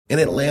In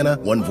Atlanta,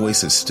 one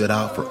voice has stood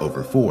out for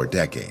over 4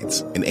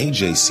 decades. An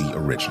AJC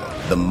original,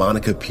 The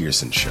Monica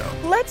Pearson Show.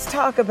 Let's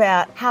talk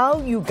about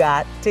how you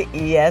got to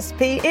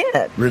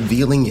ESPN.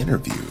 Revealing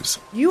interviews.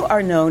 You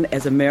are known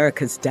as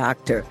America's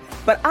doctor,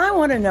 but I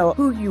want to know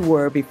who you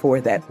were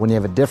before that. When you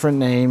have a different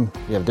name,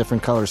 you have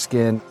different color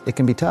skin, it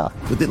can be tough.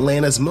 With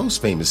Atlanta's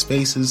most famous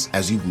faces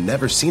as you've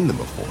never seen them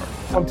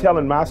before. I'm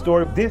telling my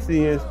story. This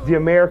is the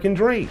American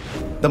dream.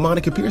 The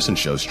Monica Pearson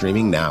Show,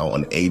 streaming now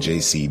on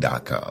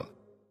AJC.com.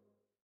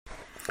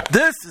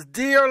 This is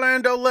D.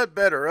 Orlando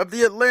Ledbetter of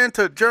the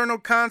Atlanta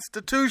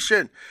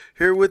Journal-Constitution,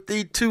 here with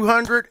the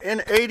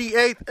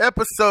 288th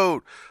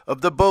episode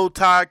of the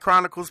Bowtie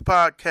Chronicles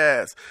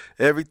podcast.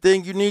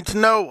 Everything you need to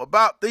know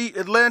about the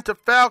Atlanta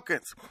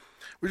Falcons.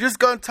 We're just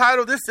going to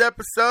title this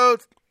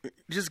episode,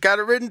 just got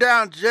it written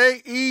down,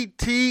 Jets.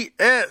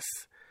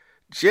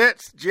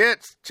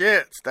 Jets.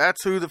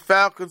 That's who the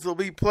Falcons will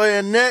be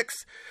playing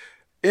next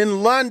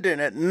in London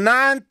at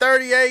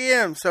 9:30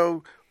 a.m.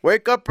 So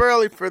wake up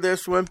early for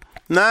this one.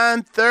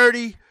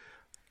 9:30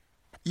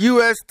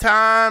 U.S.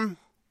 time.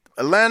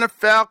 Atlanta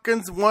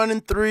Falcons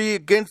 1-3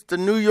 against the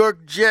New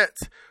York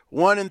Jets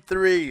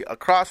 1-3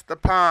 across the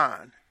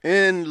pond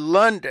in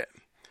London.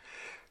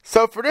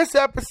 So for this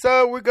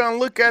episode, we're going to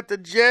look at the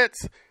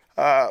Jets,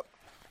 the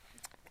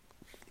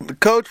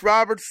coach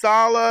Robert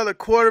Saleh, the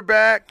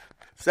quarterback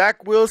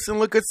Zach Wilson.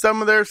 Look at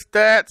some of their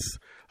stats,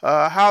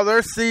 how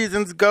their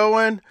season's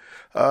going,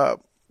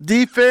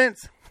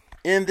 defense.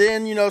 And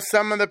then,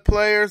 some of the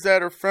players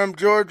that are from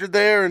Georgia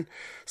there and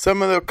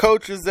some of the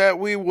coaches that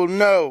we will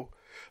know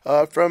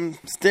from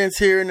stints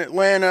here in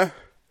Atlanta.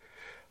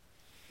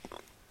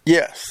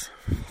 Yes,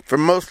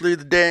 from mostly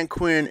the Dan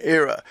Quinn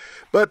era.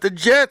 But the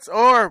Jets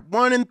are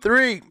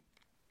 1-3.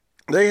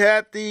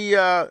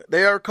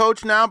 They are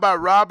coached now by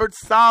Robert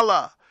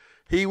Saleh.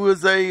 He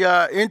was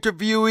a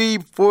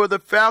interviewee for the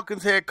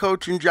Falcons head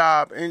coaching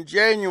job in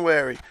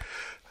January.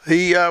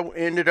 He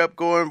ended up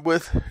going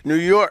with New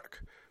York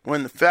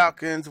when the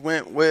Falcons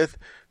went with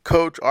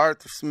Coach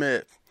Arthur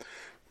Smith.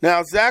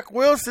 Now, Zach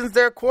Wilson's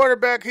their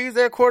quarterback. He's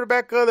their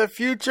quarterback of the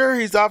future.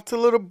 He's off to a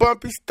little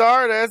bumpy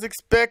start, as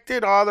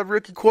expected. All the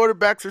rookie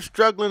quarterbacks are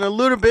struggling a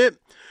little bit.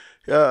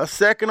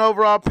 Second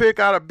overall pick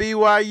out of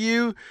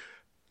BYU.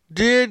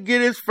 Did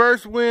get his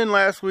first win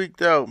last week,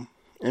 though,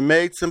 and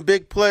made some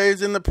big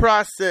plays in the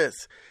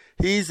process.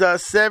 He's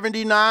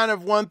 79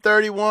 of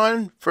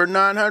 131 for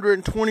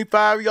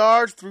 925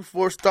 yards through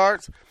 4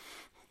 starts.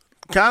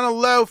 Kind of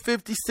low,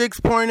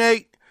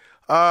 56.8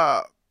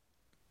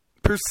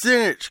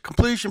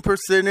 completion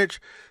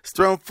percentage. He's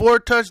thrown 4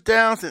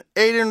 touchdowns and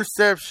 8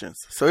 interceptions.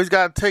 So he's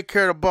got to take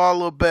care of the ball a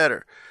little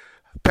better.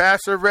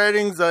 Passer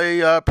ratings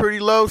a pretty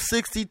low,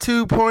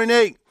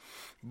 62.8.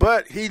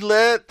 But he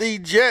led the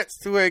Jets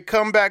to a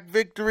comeback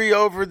victory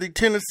over the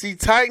Tennessee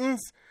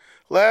Titans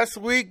last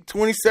week,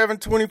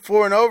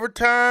 27-24 in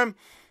overtime.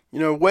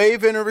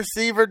 Waving a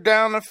receiver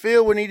down the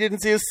field when he didn't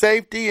see a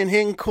safety and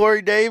hitting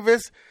Corey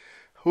Davis,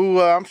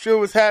 who I'm sure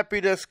was happy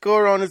to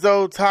score on his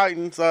old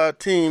Titans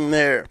team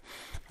there.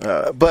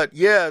 But,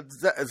 yeah,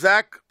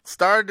 Zach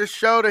started to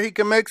show that he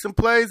can make some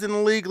plays in the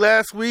league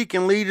last week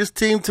and lead his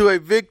team to a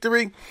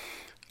victory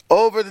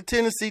over the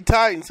Tennessee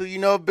Titans, who,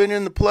 have been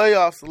in the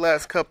playoffs the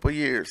last couple of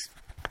years.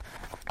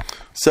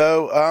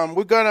 So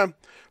we're gonna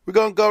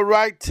go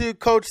right to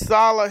Coach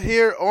Saleh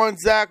here on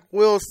Zach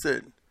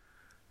Wilson.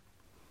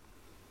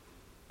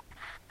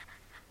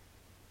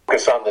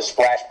 Focus on the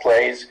splash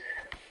plays.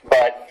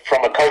 But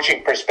from a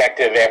coaching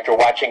perspective, after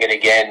watching it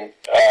again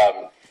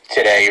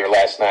today or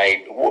last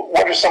night,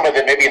 what are some of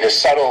maybe the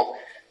subtle,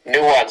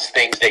 nuanced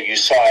things that you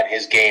saw in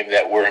his game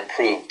that were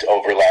improved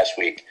over last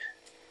week?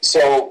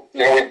 So,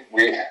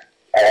 we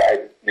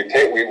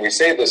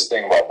say this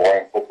thing about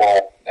boring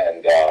football,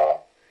 and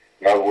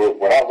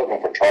we're not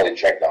looking for Charlie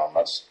checkdown.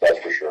 That's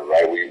for sure,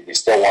 right? We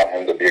still want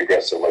him to be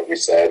aggressive, like we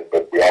said,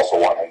 but we also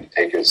want him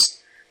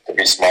to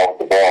be smart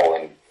with the ball.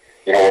 And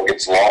what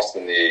gets lost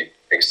in the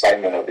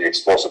excitement of the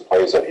explosive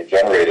plays that he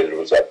generated, it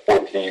was at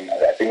 14.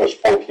 I think it was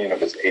 14 of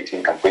his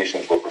 18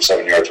 completions were for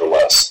 7 yards or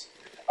less.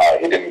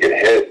 He didn't get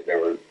hit. There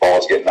were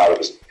balls getting in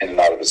and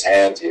out of his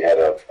hands. He had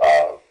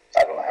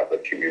I don't have the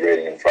QB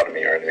rating in front of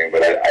me or anything,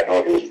 but I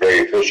know he was very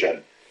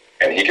efficient,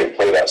 and he can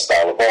play that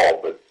style of ball.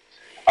 But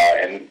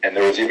and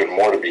there was even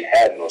more to be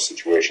had in those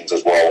situations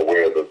as well,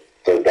 where the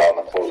third down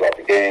to close out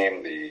the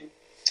game, the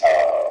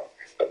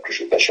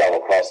shallow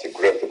cross to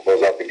Griff to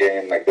close out the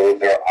game. Like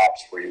there are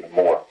ops for even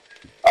more.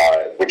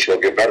 Which he'll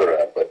get better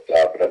at, but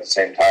at the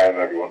same time,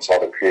 everyone saw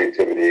the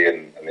creativity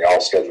and the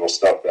all-schedule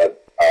stuff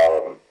that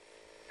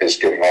is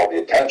getting all the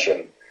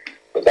attention,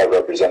 but that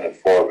represented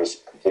 4 of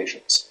his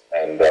completions,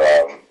 and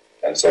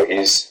so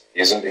he's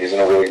in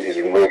a really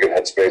good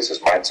headspace. His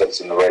mindset's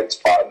in the right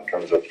spot in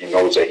terms of he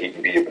knows that he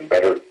can be even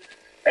better,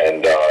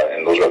 and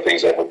those are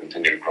things that he'll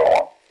continue to grow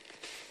on.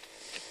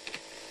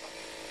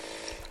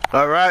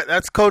 All right,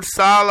 that's Coach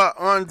Saleh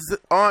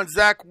on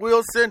Zach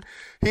Wilson.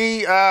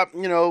 He,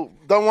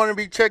 don't want to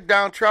be checked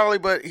down Charlie,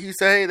 but he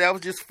said, hey, that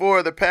was just 4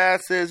 of the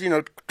passes,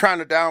 trying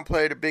to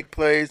downplay the big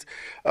plays.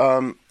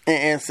 And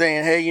and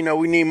saying, hey,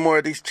 we need more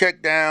of these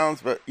check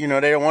downs, but, they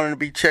don't want him to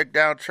be checked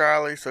down,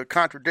 Charlie, so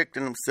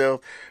contradicting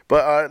himself.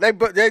 But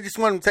they just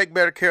want him to take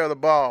better care of the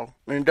ball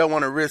and don't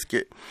want to risk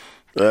it.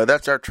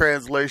 That's our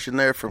translation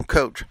there from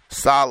Coach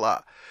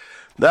Saleh.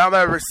 Now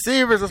the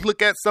receivers, let's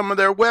look at some of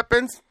their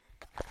weapons.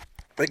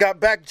 They got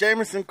back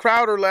Jamison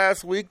Crowder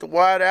last week, the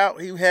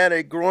wideout. He had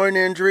a groin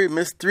injury,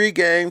 missed 3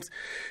 games.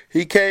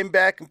 He came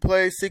back and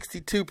played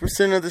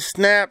 62% of the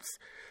snaps,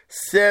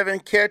 7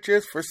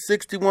 catches for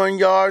 61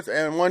 yards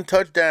and 1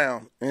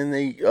 touchdown in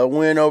the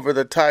win over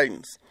the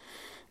Titans.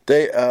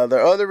 Their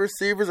other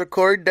receivers are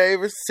Corey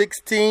Davis,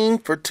 16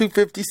 for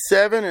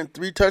 257 and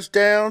 3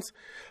 touchdowns.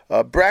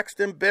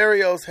 Braxton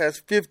Berrios has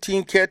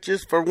 15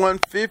 catches for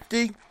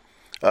 150.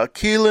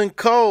 Keelan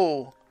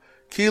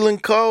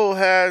Cole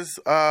has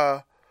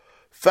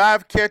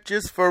 5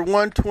 catches for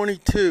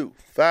 122.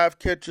 5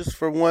 catches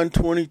for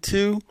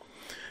 122.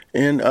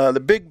 And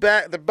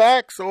the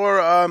backs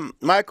are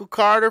Michael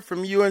Carter from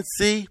UNC,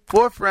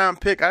 4th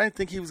round pick. I didn't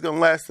think he was going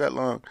to last that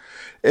long.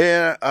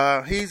 And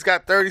he's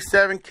got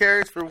 37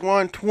 carries for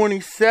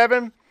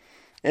 127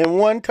 and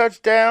 1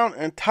 touchdown.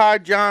 And Ty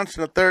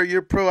Johnson, a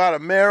 3rd-year pro out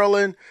of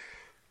Maryland,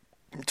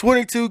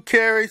 22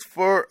 carries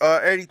for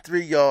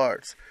 83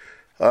 yards.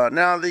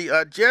 Now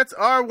the Jets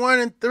are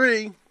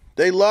 1-3.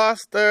 They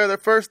lost their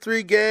first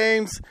 3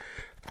 games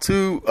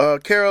to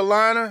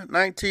Carolina,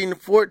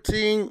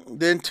 19-14,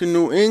 then to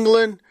New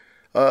England.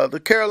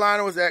 The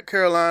Carolina was at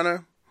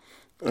Carolina.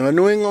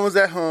 New England was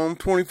at home,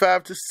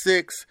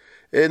 25-6,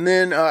 and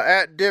then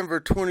at Denver,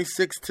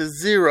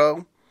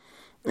 26-0,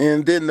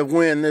 and then the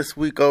win this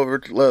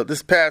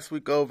past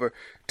week over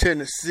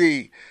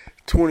Tennessee,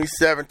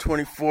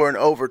 27-24 in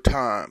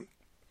overtime.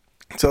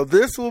 So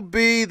this will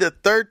be the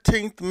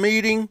 13th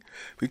meeting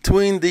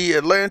between the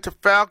Atlanta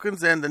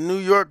Falcons and the New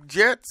York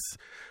Jets.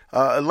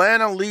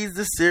 Atlanta leads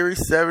the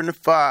series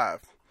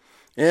 7-5.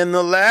 And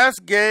the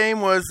last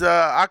game was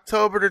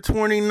October the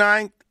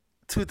 29th,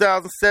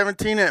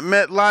 2017 at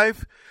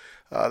MetLife.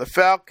 The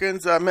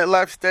Falcons,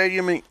 MetLife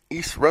Stadium in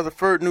East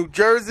Rutherford, New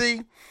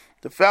Jersey.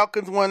 The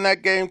Falcons won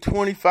that game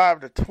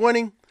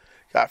 25-20.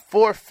 Got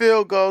 4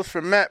 field goals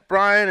from Matt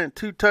Bryant and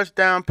 2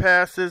 touchdown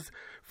passes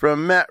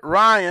from Matt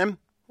Ryan.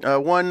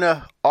 1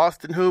 to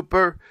Austin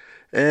Hooper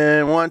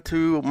and 1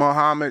 to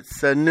Mohamed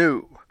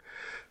Sanu.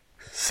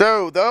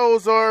 So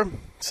those are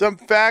some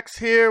facts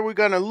here. We're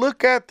going to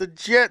look at the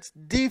Jets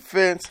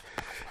defense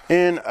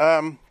and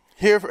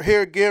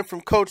hear again from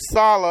Coach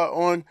Saleh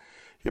on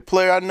your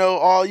player I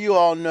know you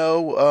all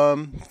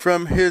know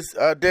from his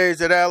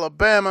days at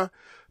Alabama,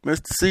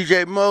 Mr.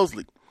 C.J.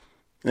 Mosley.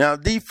 Now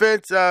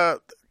defense,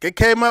 they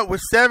came up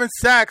with 7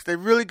 sacks. They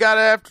really got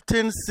after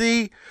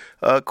Tennessee.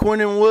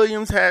 Quinnen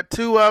Williams had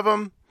 2 of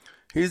them.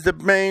 He's the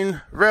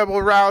main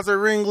rebel-rouser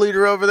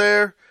ringleader over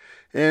there.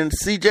 And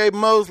C.J.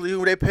 Mosley,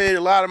 who they paid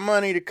a lot of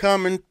money to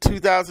come in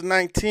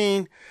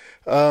 2019,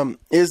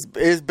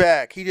 is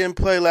back. He didn't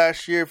play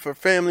last year for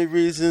family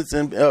reasons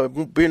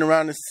and being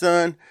around his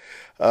son.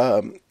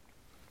 And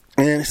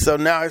so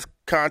now his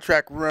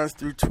contract runs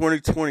through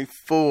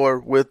 2024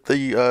 with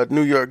the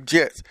New York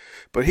Jets.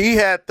 But he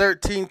had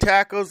 13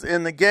 tackles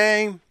in the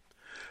game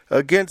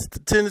against the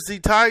Tennessee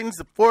Titans,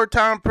 a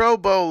 4-time Pro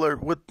Bowler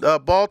with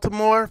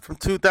Baltimore from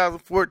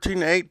 2014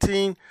 to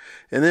 18,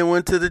 and then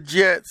went to the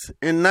Jets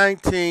in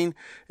 19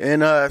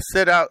 and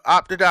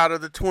opted out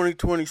of the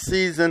 2020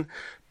 season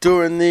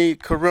during the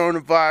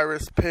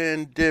coronavirus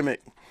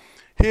pandemic.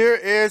 Here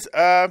is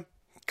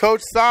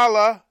Coach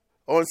Saleh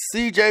on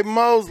C.J.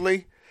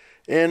 Mosley,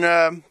 and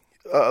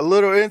a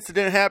little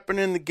incident happened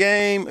in the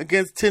game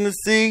against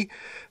Tennessee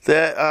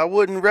that I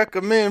wouldn't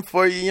recommend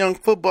for you young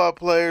football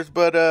players,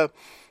 but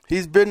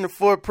he's been to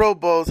 4 Pro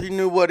Bowls. He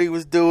knew what he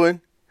was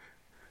doing.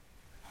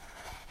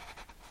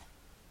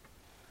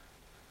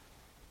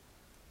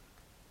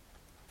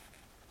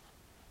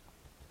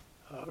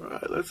 All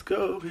right, let's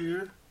go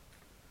here.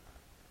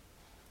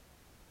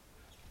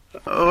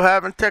 Oh,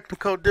 having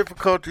technical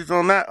difficulties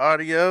on that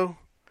audio.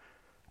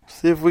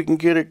 See if we can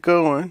get it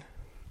going.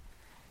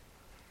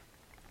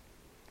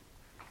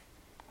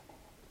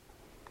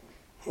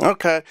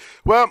 Okay,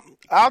 well,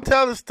 I'll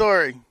tell the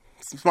story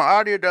since my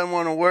audio doesn't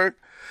want to work.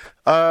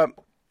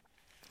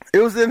 It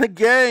was in the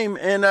game,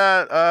 and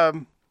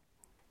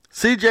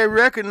CJ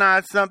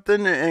recognized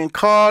something and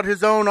called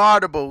his own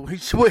audible. He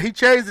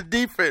changed the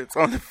defense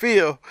on the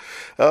field,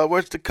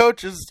 which the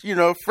coaches,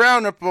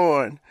 frown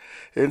upon.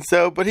 And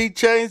so, but he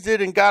changed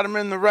it and got him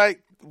in the right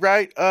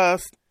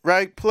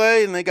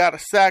play, and they got a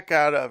sack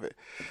out of it.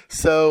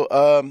 So,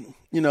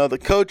 the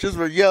coaches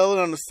were yelling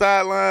on the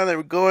sideline. They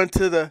were going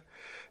to the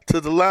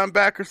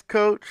linebackers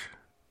coach.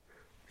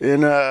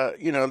 And,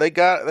 they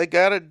got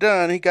it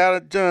done. He got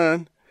it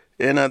done,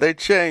 and they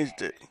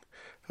changed it.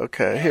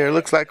 Okay, here, it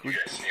looks like we're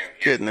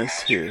getting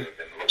this here.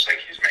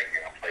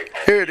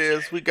 Here it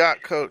is. We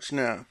got Coach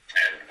now.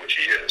 Which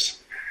he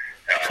is.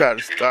 Try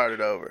to start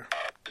it over.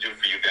 To do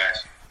for you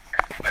guys.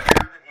 But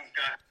now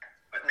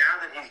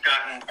that he's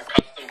gotten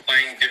accustomed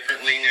playing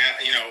differently now,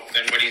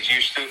 than what he's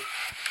used to,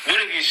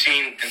 what have you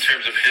seen in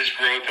terms of his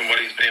growth and what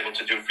he's been able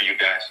to do for you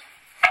guys?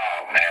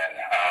 Oh, man.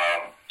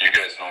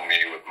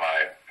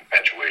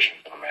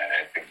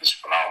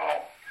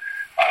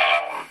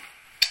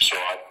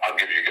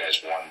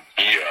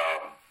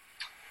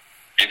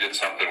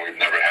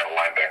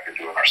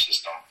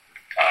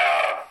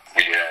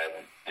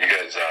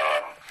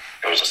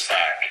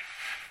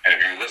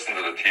 listen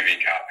to the TV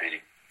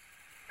copy,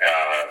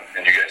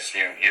 and you guys see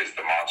him, he is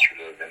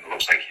demonstrative, and it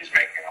looks like he's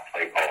making a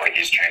play call, like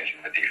he's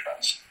changing the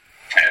defense,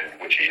 and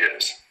which he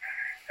is,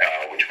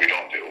 which we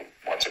don't do.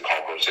 Once a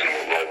call goes in,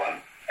 we're rolling.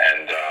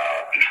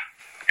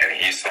 And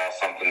he saw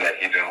something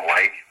that he didn't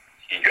like.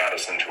 He got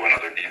us into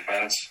another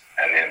defense,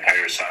 and the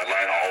entire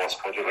sideline, all us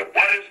coaches were like,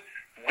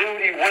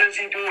 what is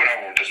he doing?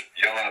 And we're just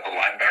yelling at the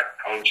linebacker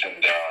coach, and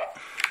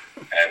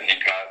he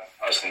got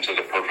us into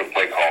the perfect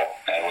play call,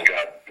 and we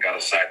got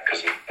a sack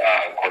because the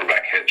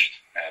quarterback hitched.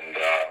 And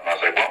I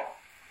was like, well,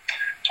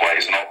 that's why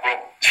he's an all-pro.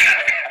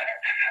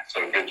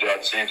 So good job,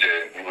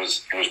 CJ. He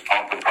was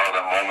pumped and proud of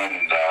that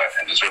moment,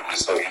 and deservedly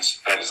so.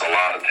 That is a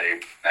lot of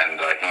tape, and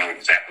he knew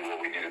exactly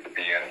what we needed to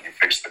be in. He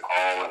fixed the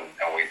call, and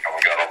we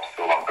got off the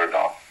field on third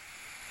down.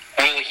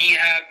 Will he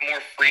have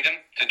more freedom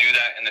to do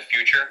that in the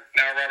future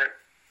now, Robert?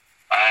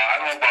 I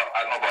don't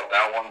know about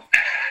that one,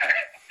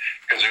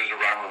 because there's a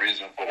rhyme or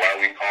reason for why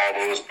we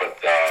call those. But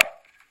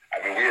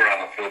we were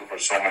on the field for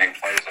so many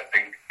plays. I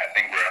think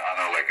we're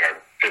on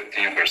our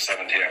 15th or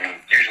 17th.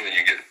 Usually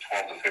you get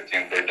 12 to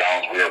 15 third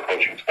downs. We were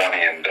approaching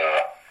 20, and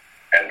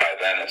by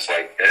then it's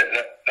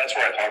that's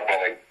where I talk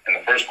about, in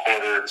the first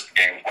quarter it's the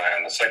game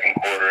plan. The second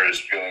quarter is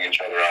feeling each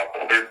other out.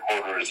 The third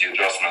quarter is the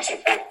adjustments. The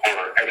fourth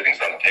quarter, everything's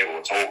on the table.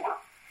 It's over,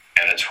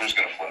 and it's who's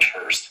going to flinch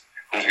first,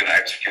 who's going to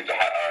execute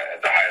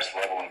at the highest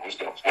level, and who's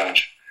going to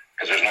flinch.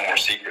 Because there's no more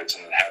secrets,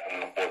 and it happened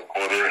in the fourth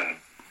quarter, and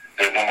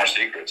there's no more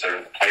secrets.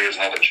 The players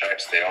know the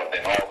checks. They know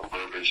all the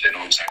verbiage. They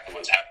know exactly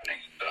what's happening,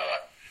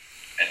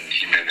 and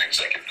he made an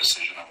executive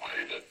decision on what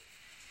he did.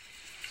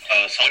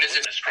 So what is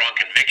it, a strong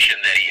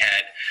conviction that he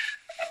had?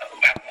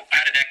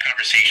 How did that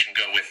conversation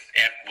go with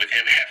him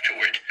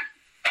afterward?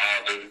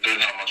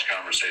 There's not much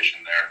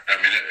conversation there.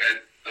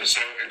 So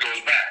it goes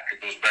back.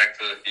 It goes back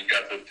to he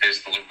got to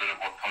taste a little bit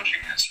of what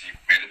coaching is. He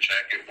made a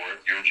check. It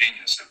worked. You're a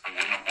genius. If it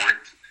wouldn't have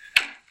worked,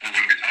 we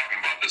wouldn't be talking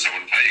about this. I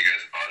wouldn't tell you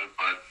guys about it,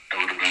 but it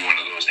would have been one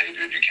of those, hey,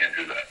 dude, you can't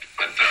do that.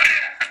 But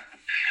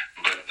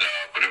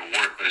it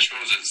worked. But it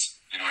shows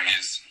us,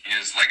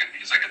 he's like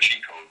a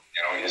cheat code.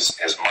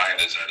 His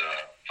mind is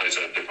plays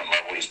at a different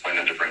level. He's playing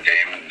a different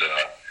game, and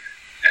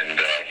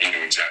he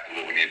knew exactly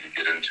what we needed to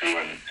get into,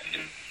 and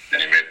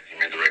he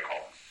made the right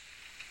call.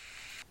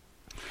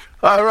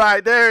 All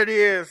right, there it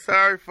is.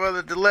 Sorry for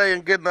the delay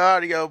in getting the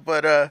audio,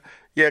 but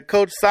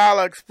Coach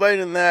Saleh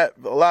explaining that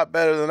a lot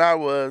better than I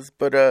was.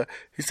 But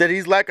he said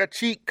he's like a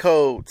cheat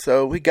code,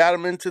 so we got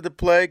him into the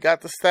play,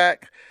 got the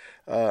sack.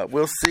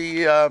 We'll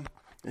see.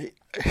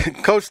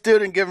 Coach still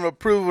didn't give him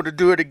approval to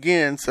do it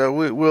again, so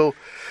we'll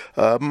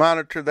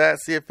monitor that,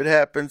 see if it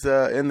happens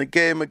in the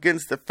game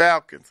against the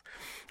Falcons.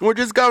 We're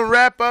just going to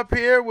wrap up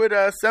here with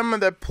some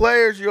of the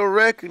players you'll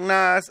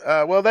recognize.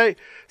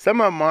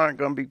 Some of them aren't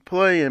going to be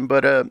playing,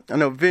 but I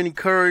know Vinny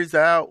Curry's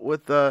out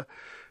with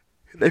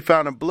they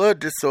found a blood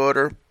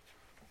disorder.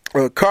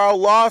 Carl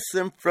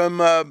Lawson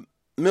from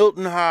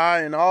Milton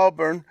High in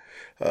Auburn,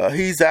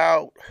 he's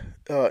out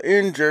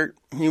injured.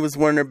 He was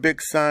one of their big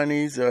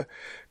signees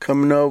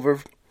coming over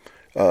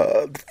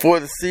for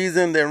the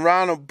season. Then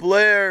Ronald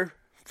Blair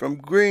from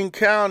Greene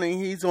County,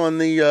 he's on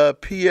the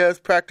PS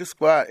practice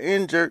squad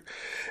injured.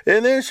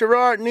 And then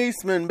Sherrod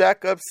Niesman,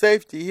 backup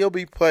safety, he'll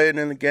be playing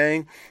in the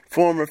game.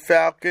 Former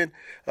Falcon,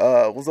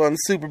 was on the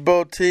Super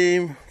Bowl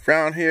team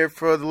around here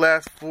for the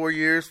last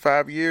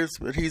 5 years,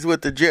 but he's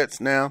with the Jets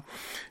now.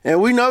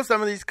 And we know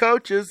some of these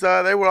coaches,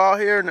 they were all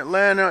here in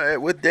Atlanta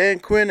with Dan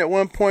Quinn at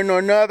one point or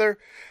another.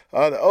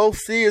 The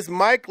OC is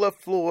Mike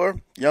LaFleur,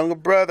 younger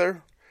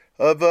brother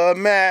of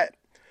Matt.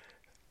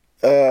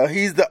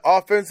 He's the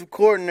offensive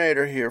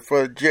coordinator here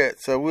for the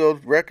Jets, so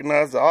we'll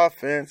recognize the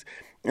offense.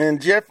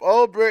 And Jeff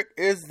Ulbrich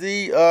is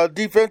the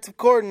defensive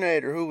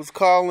coordinator who was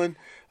calling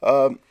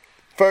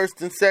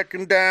first and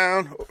second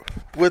down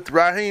with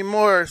Raheem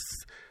Morris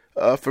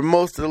for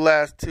most of the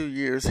last 2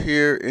 years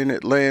here in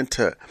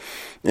Atlanta.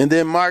 And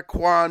then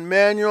Marquand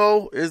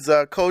Manuel is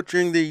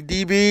coaching the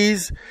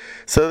DBs.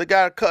 So they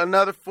got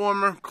another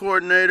former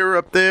coordinator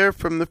up there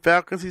from the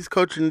Falcons. He's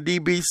coaching the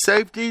DB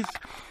safeties.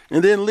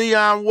 And then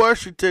Leon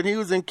Washington, he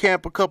was in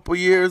camp a couple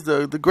years,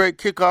 the great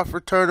kickoff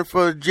returner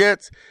for the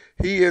Jets.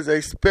 He is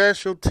a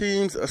special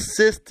teams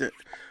assistant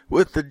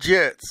with the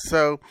Jets.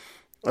 So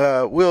we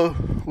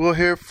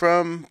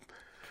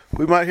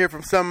might hear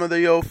from some of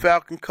the old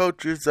Falcon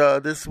coaches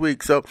this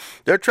week. So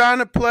they're trying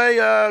to play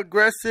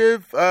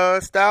aggressive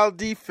style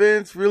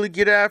defense, really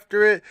get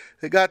after it.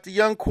 They got the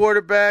young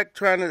quarterback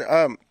trying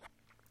to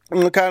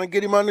kind of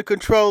get him under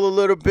control a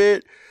little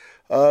bit.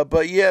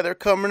 But they're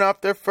coming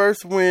off their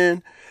first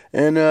win.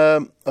 And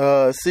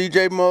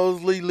C.J.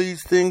 Mosley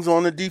leads things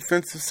on the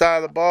defensive side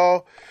of the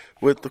ball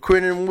with the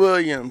Quinnen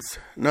Williams,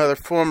 another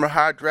former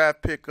high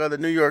draft pick of the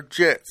New York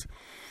Jets.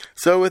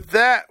 So with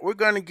that, we're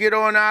going to get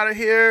on out of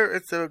here.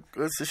 It's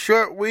a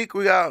short week.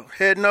 We got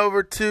heading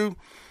over to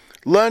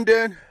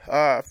London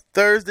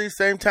Thursday,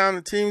 same time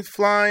the team's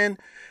flying.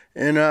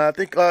 And I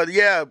think,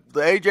 the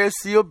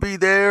AJC will be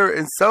there,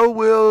 and so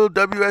will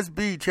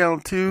WSB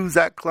Channel 2.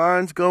 Zach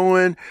Klein's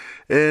going,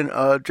 and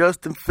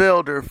Justin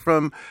Felder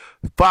from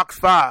Fox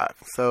 5.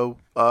 So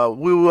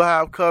we will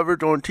have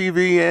coverage on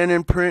TV and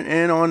in print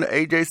and on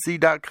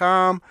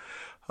AJC.com.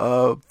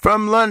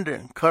 From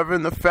London,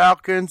 covering the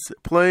Falcons,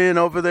 playing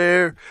over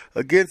there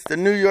against the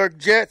New York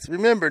Jets.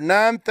 Remember,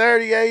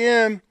 9:30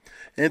 a.m.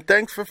 And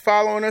thanks for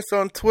following us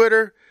on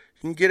Twitter.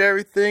 You can get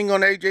everything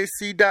on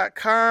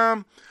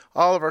AJC.com,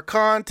 all of our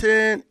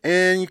content,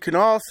 and you can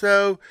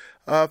also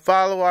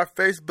follow our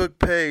Facebook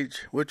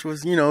page, which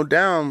was,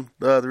 down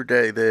the other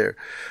day there.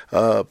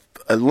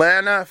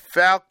 Atlanta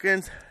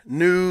Falcons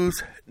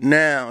News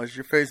Now is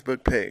your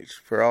Facebook page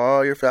for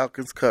all your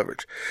Falcons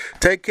coverage.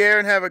 Take care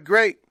and have a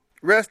great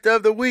rest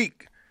of the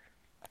week.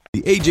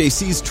 The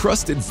AJC's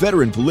trusted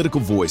veteran political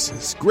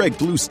voices, Greg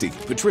Bluestein,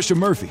 Patricia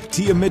Murphy,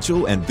 Tia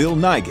Mitchell, and Bill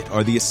Nighet,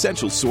 are the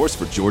essential source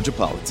for Georgia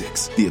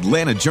politics. The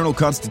Atlanta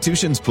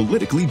Journal-Constitution's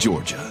Politically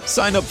Georgia.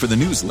 Sign up for the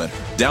newsletter,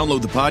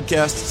 download the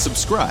podcast,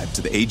 subscribe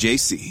to the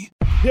AJC.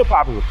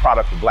 Hip-hop is a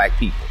product of black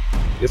people.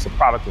 It's a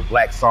product of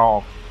black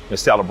song and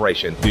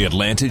celebration. The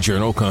Atlanta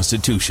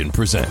Journal-Constitution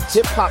presents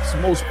hip-hop's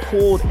most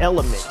pulled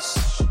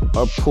elements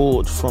are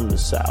pulled from the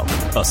South.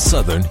 A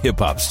Southern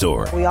hip-hop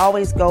story. We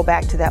always go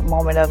back to that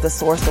moment of the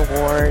Source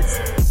Awards.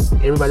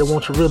 Everybody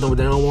wants your rhythm, but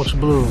they don't want your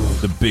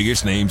blues. The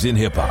biggest names in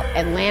hip-hop.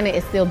 Atlanta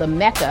is still the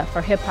mecca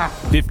for hip-hop.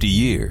 50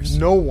 years.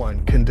 No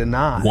one can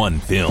deny one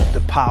film.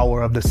 The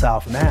power of the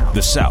South now.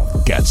 The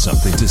South got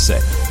something to say.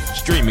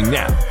 Streaming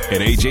now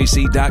at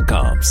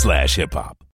AJC.com/hiphop.